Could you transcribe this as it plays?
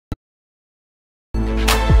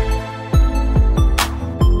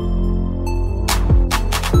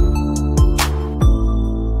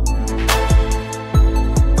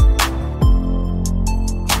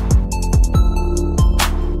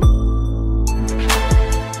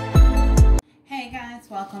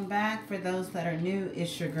welcome back. For those that are new,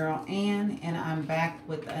 it's your girl Ann, and I'm back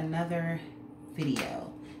with another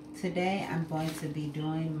video. Today I'm going to be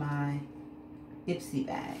doing my Ipsy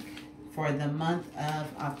bag for the month of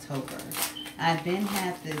October. I've been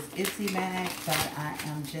had this Ipsy bag, but I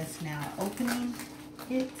am just now opening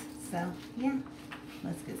it. So yeah,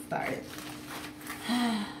 let's get started.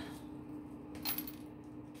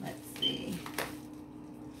 Let's see.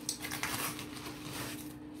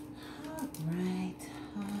 Alright.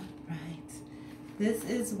 This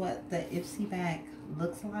is what the Ipsy bag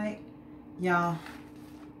looks like. Y'all,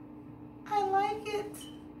 I like it.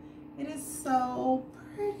 It is so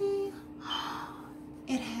pretty.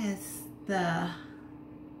 It has the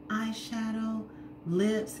eyeshadow,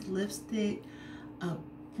 lips, lipstick, a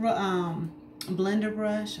blender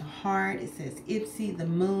brush, a heart. It says Ipsy, the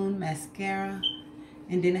moon, mascara,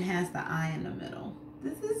 and then it has the eye in the middle.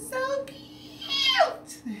 This is so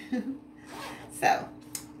cute. So,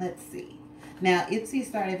 let's see. Now, Ipsy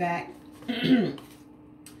started back,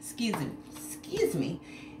 excuse me,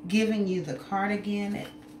 giving you the cardigan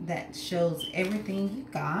that shows everything you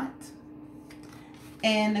got.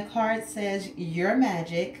 And the card says, "Your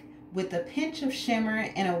magic, with a pinch of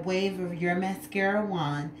shimmer and a wave of your mascara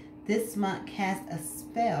wand, this month cast a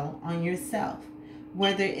spell on yourself.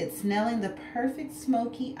 Whether it's nailing the perfect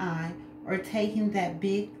smoky eye or taking that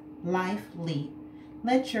big life leap,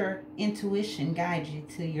 let your intuition guide you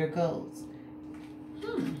to your goals."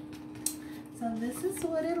 So this is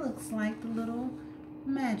what it looks like, the little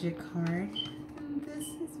magic card. And this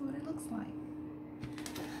is what it looks like.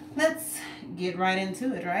 Let's get right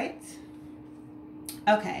into it, right?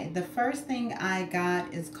 Okay, the first thing I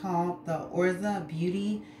got is called the Orza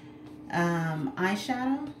Beauty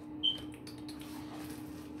eyeshadow.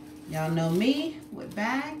 Y'all know me with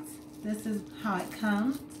bags. This is how it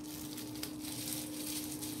comes.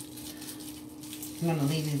 I'm going to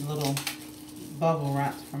leave these little bubble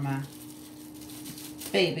wraps for my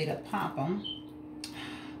baby to pop them.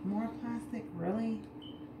 More plastic, really?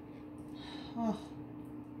 Oh.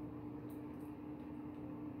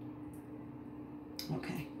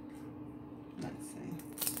 Okay. Let's see.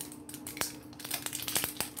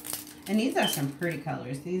 And these are some pretty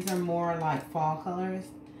colors. These are more like fall colors.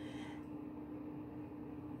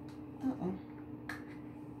 Uh-oh.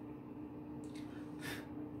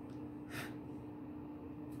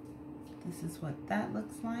 This is what that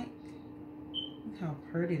looks like. Look how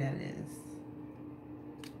pretty that is.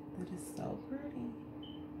 That is so pretty.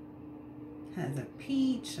 Has a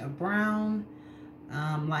peach, a brown,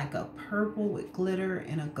 like a purple with glitter,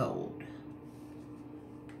 and a gold.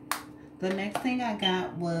 The next thing I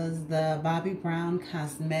got was the Bobbi Brown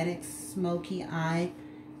Cosmetics Smoky Eye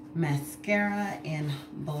Mascara in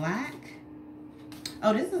black.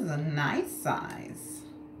 Oh, this is a nice size.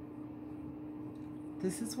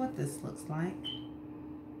 This is what this looks like.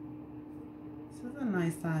 This is a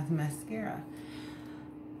nice size mascara.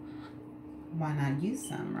 Why not use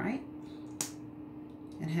some, right?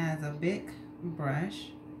 It has a big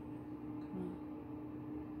brush.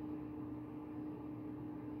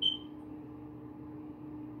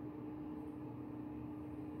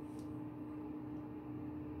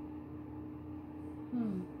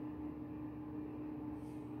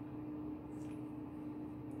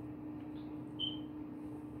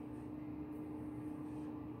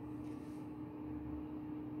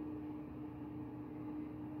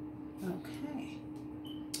 Okay.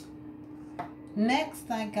 Next,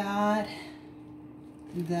 I got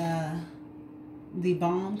the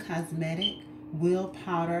Balm Cosmetic Wheel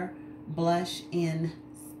Powder Blush in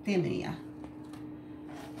Stemia.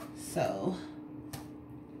 So,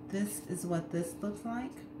 this is what this looks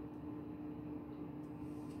like.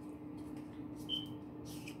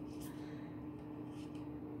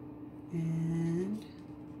 And,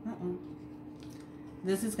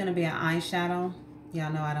 this is going to be an eyeshadow. Y'all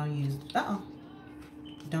know I don't use,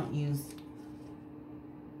 don't use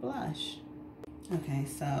blush. Okay,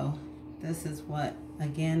 so this is what,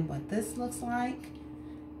 again, what this looks like.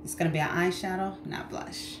 It's going to be an eyeshadow, not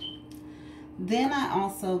blush. Then I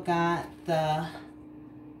also got the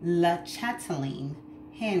La Chatelaine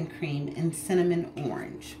hand cream in cinnamon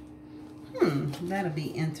orange. That'll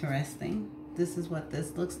be interesting. This is what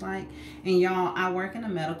this looks like. And y'all, I work in the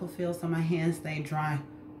medical field, so my hands stay dry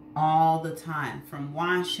all the time, from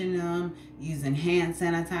washing them, using hand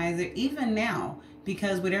sanitizer, even now,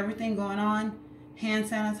 because with everything going on, hand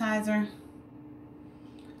sanitizer.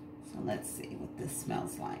 So let's see what this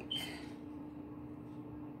smells like.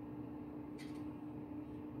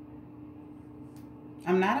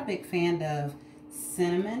 I'm not a big fan of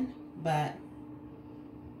cinnamon, but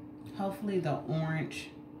hopefully the orange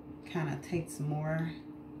kind of takes more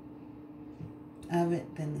of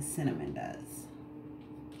it than the cinnamon does.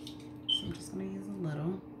 So I'm just going to use a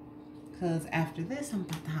little, because after this, I'm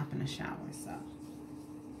about to hop in the shower, so.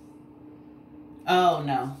 Oh,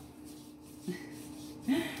 no.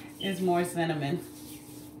 It's more cinnamon.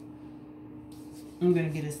 I'm going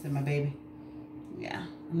to give this to my baby. Yeah,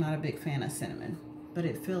 I'm not a big fan of cinnamon, but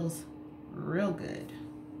it feels real good.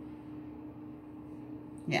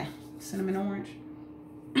 Yeah, cinnamon orange.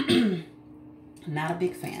 Not a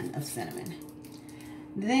big fan of cinnamon.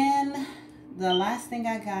 Then the last thing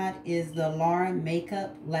I got is the Laura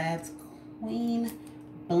Makeup Labs Queen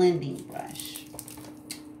Blending Brush.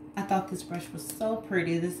 I thought this brush was so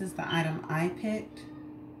pretty. This is the item I picked.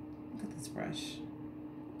 Look at this brush.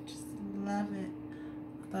 Just love it.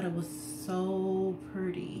 I thought it was so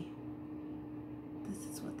pretty. This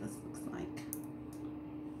is what this looks like.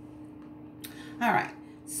 All right,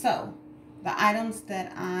 so the items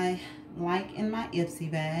that I like in my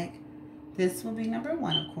Ipsy bag. This will be number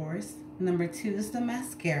 1, of course. Number 2 is the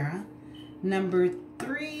mascara. Number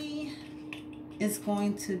 3 is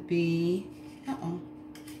going to be,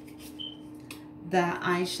 the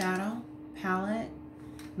eyeshadow palette.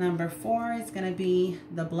 Number 4 is going to be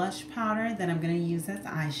the blush powder that I'm going to use as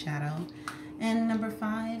eyeshadow. And number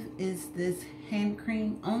 5 is this hand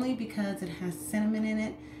cream, only because it has cinnamon in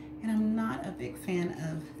it, and I'm not a big fan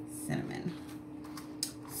of cinnamon.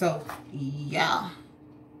 So, yeah.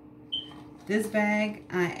 This bag,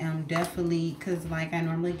 I am definitely, because like I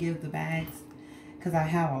normally give the bags, because I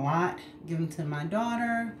have a lot, give them to my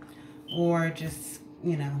daughter, or just,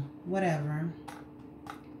 you know, whatever.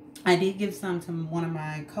 I did give some to one of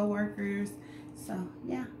my coworkers, so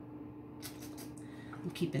yeah.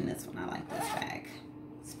 I'm keeping this one. I like this bag.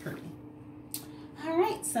 It's pretty. All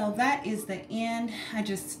right, so that is the end. I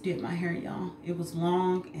just did my hair, y'all. It was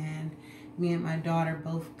long, and me and my daughter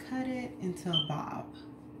both cut it into a bob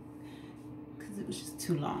because it was just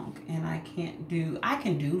too long, and I can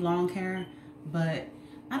do long hair, but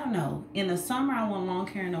I don't know. In the summer, I want long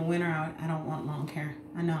hair. In the winter, I don't want long hair.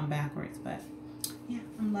 I know I'm backwards, but yeah,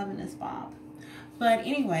 I'm loving this bob. But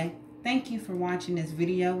anyway, thank you for watching this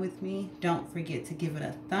video with me. Don't forget to give it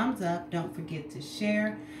a thumbs up. Don't forget to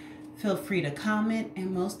share. Feel free to comment,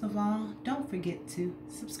 and most of all, don't forget to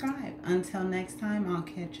subscribe. Until next time, I'll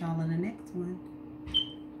catch y'all in the next one.